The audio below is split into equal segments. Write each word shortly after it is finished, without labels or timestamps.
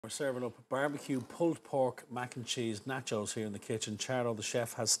We're serving up barbecue, pulled pork, mac and cheese, nachos here in the kitchen. Charlo, the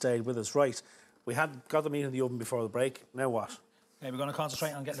chef, has stayed with us. Right, we had got the meat in the oven before the break. Now what? Okay, we're going to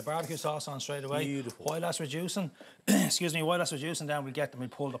concentrate on getting the barbecue sauce on straight away. Beautiful. While that's reducing, excuse me, while that's reducing down, we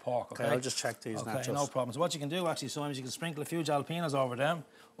pull the pork, okay? I'll just check these nachos. Okay, no problem. So what you can do actually, Simon, is you can sprinkle a few jalapenos over them.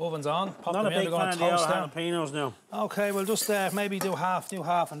 Oven's on. Pop Not them a big in, we're going fan to of toast the them. jalapenos now. Okay, we'll just maybe do half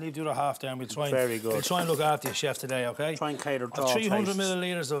and leave the other half there. And we'll try and, Very good. We'll try and look after you, chef, today, okay? Try and cater to all 300 tastes.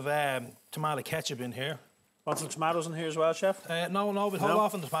 millilitres of tomato ketchup in here. Want some tomatoes in here as well, chef? No, we'll hold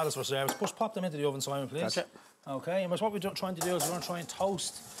off on the tomatoes for service. Just pop them into the oven, Simon, please. Gotcha. Okay, and what we're trying to do is we're going to try and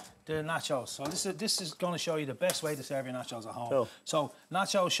toast the nachos. So this is going to show you the best way to serve your nachos at home. Cool. So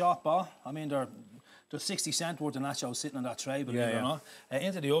nachos shop bar, I mean they're 60-cent worth of nachos sitting on that tray, believe it or not.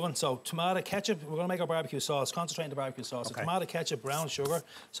 Into the oven. So tomato ketchup, we're going to make our barbecue sauce, concentrate on the barbecue sauce. Okay. So tomato ketchup, brown sugar.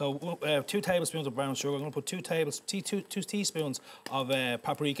 So 2 tablespoons of brown sugar. We're going to put 2 teaspoons of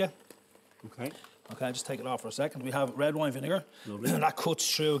paprika. Okay. Okay, just take it off for a second. We have red wine vinegar. Lovely. That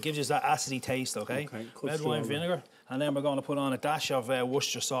cuts through, gives you that acidy taste, okay? Red wine vinegar. And then we're going to put on a dash of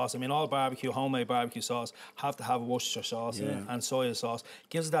Worcestershire sauce. I mean, all barbecue, homemade barbecue sauce, have to have Worcestershire sauce in it and soya sauce.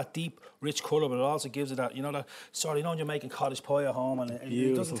 Gives it that deep, rich colour, but it also gives it that, you know, when you're making cottage pie at home and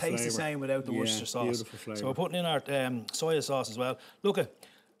it doesn't taste the same without the Worcestershire sauce. Beautiful flavour. So we're putting in our soya sauce as well. Look at.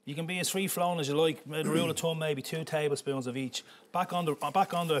 You can be as free-flowing as you like. The rule of thumb, maybe 2 tablespoons of each. Bring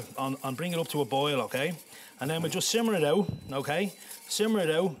it up to a boil, okay? And then we'll just simmer it out, okay? Simmer it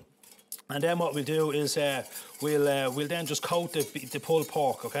out, and then what we'll do is we'll then just coat the pulled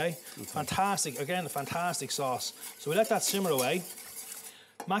pork, okay? Fantastic, again, a fantastic sauce. So we let that simmer away.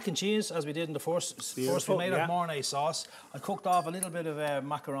 Mac and cheese, as we did in the first we made our Mornay sauce. I cooked off a little bit of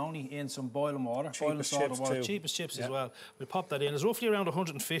macaroni in some boiling water, boiling salt water, cheapest chips as well. We pop that in. There's roughly around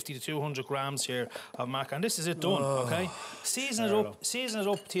 150 to 200 grams here of mac, and this is it done, okay? Season it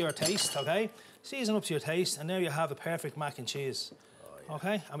up to your taste, okay? Season up to your taste, and now you have the perfect mac and cheese.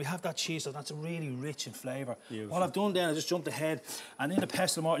 Okay, and we have that cheese, so that's really rich in flavour. What I've done then, I just jumped ahead, and in the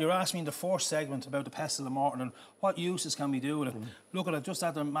pestle mortar, you're asking me in the first segment about the pestle mortar and what uses can we do with it. Look, I've just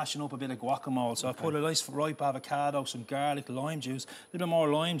had them mashing up a bit of guacamole, so I put a nice ripe avocado, some garlic, lime juice, a little bit more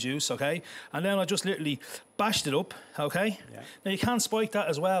lime juice, okay? And then I just literally bashed it up, okay? Now you can spike that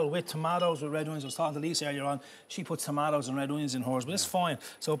as well with tomatoes, with red onions. I was talking to Lisa earlier on, she puts tomatoes and red onions in hers, but it's fine.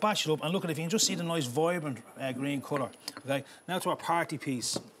 So bash it up, and look at it, if you can just see the nice vibrant green colour, okay? Now to our party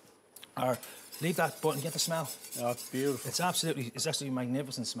piece. Leave that button, get the smell. Oh, it's beautiful. It's actually a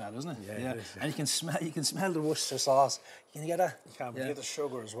magnificent smell, isn't it? Yeah. It is, And you can smell the Worcestershire sauce. You can get that. You can get the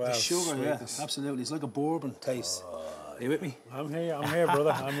sugar as well. The sugar, absolutely. It's like a bourbon taste. Are you with me? I'm here,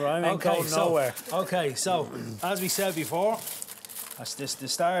 brother. I ain't going nowhere. Okay, so as we said before, that's the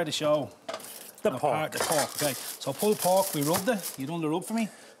start of the show. The pork. Okay. So pulled pork, we rubbed it. You done the rub for me,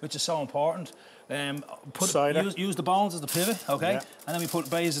 which is so important. Use the bones as the pivot, okay? And then we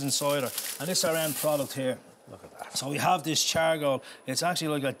braise it in cider. And this is our end product here. Look at that. So we have this charcoal. It's actually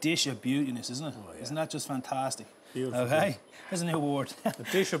like a dish of beautiness, isn't it? Oh, yeah. Isn't that just fantastic? Beautiful. Okay? There's a new word. A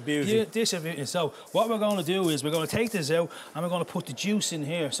dish of beauty. Dish of beauty. So what we're going to do is we're going to take this out and we're going to put the juice in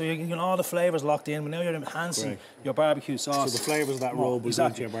here. So you get all the flavours locked in, but now you're enhancing your barbecue sauce. So the flavours of that rub will go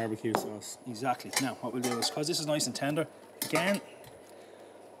into your barbecue sauce. Exactly. Now what we'll do is, because this is nice and tender, again,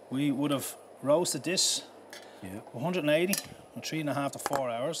 we would have roasted this 180 for 3.5 to 4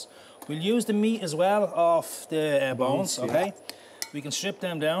 hours. We'll use the meat as well off the bones, okay? We can strip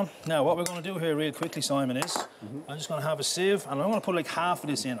them down. Now, what we're going to do here real quickly, Simon, is I'm just going to have a sieve, and I'm going to put like half of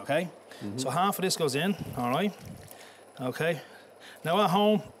this in, okay? So half of this goes in, all right? Okay. Now, at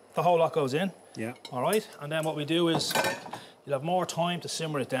home, the whole lot goes in. All right? And then what we do is you'll have more time to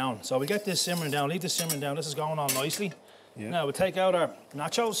simmer it down. So we get this simmering down, leave this simmering down. This is going on nicely. Now, we'll take out our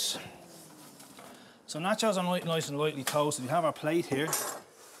nachos. So nachos are nice and lightly toasted. We have our plate here,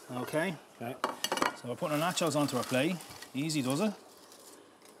 okay? So we're putting our nachos onto our plate. Easy does it.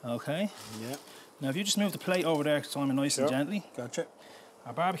 Okay. Now if you just move the plate over there, Simon, nice and gently. Gotcha.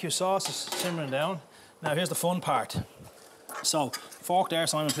 Our barbecue sauce is simmering down. Now here's the fun part. So fork there,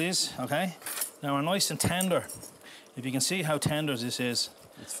 Simon, please. Okay. Now we're nice and tender. If you can see how tender this is.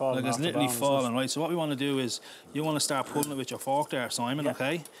 It's falling. Like it's literally falling, right? So what we want to do is you want to start pulling it with your fork there, Simon.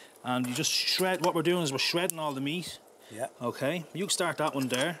 Okay. And you just shred. What we're doing is we're shredding all the meat. Okay. You start that one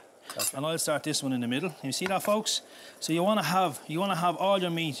there. And I'll start this one in the middle. You see that, folks? So you want to have all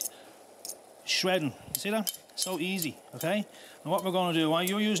your meat shredding. You see that? So easy, okay? And what we're going to do, while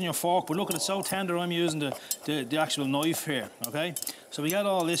you're using your fork, but look at it, so tender, I'm using the actual knife here, okay? So we get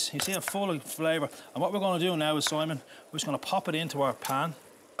all this, you see it full of flavour. And what we're going to do now is, Simon, we're just going to pop it into our pan.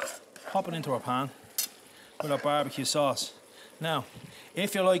 Pop it into our pan with our barbecue sauce. Now,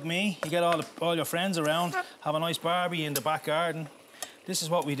 If you're like me, you get all your friends around, have a nice barbie in the back garden. This is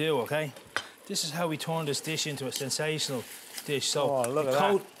what we do, okay? This is how we turn this dish into a sensational dish. So look at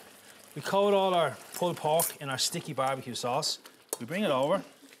that. we coat all our pulled pork in our sticky barbecue sauce. We bring it over.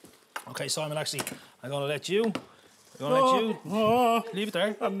 Okay, Simon, actually, I'm going to let you. Leave it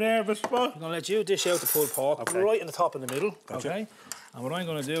there. I'm nervous, but I'm going to let you dish out the pulled pork right in the top in the middle, Gotcha. okay? And what I'm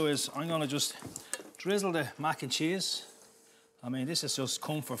going to do is I'm going to just drizzle the mac and cheese. I mean, this is just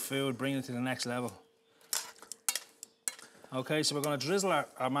comfort food, bring it to the next level. Okay, so we're going to drizzle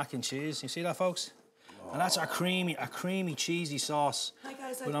our mac and cheese. You see that, folks? And that's our creamy, cheesy sauce. Hi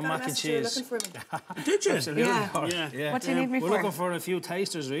guys, with I've our got mac a and message you're cheese. looking for me. did you? Absolutely. Yeah. Yeah. What do you need me We're for? looking for a few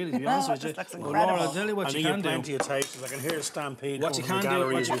tasters, really, to be Oh, honest with this you. looks Well, incredible. Laura, I'll tell you what I you think can you've do. plenty of tasters. I can hear a stampede What you coming can from the do,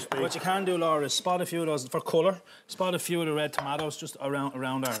 gallery as we speak. what you can do, Laura, is spot a few of those for colour. Spot a few of the red tomatoes just around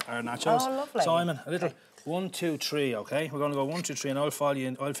our nachos. Oh, lovely. Simon, a little 1, 2, 3. Okay, we're going to go 1, 2, 3, and I'll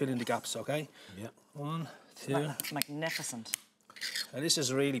fill in the gaps. Okay. Yeah. 1, 2. Magnificent. And this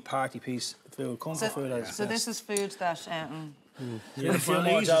is a really party piece food, comfort food. As So this is food that a few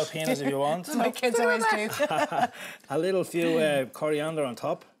more jalapenos if you want. my kids always do. A little few coriander on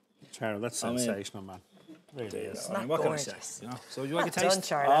top. Charlie, that's sensational, man. Really is. I mean, what can I say? gorgeous. You know? So, would you like a Done, taste?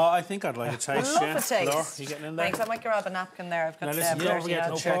 Charlotte. Oh, I think I'd like a taste, Love yeah. a taste. Laura, you getting in there? Thanks. I might grab a napkin there. I've got Now listen, don't dirty forget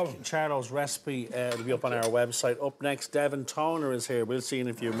hands. to check problem. Charlo's recipe. It'll be up on our website. Up next, Devin Toner is here. We'll see you in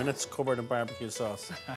a few minutes, covered in barbecue sauce.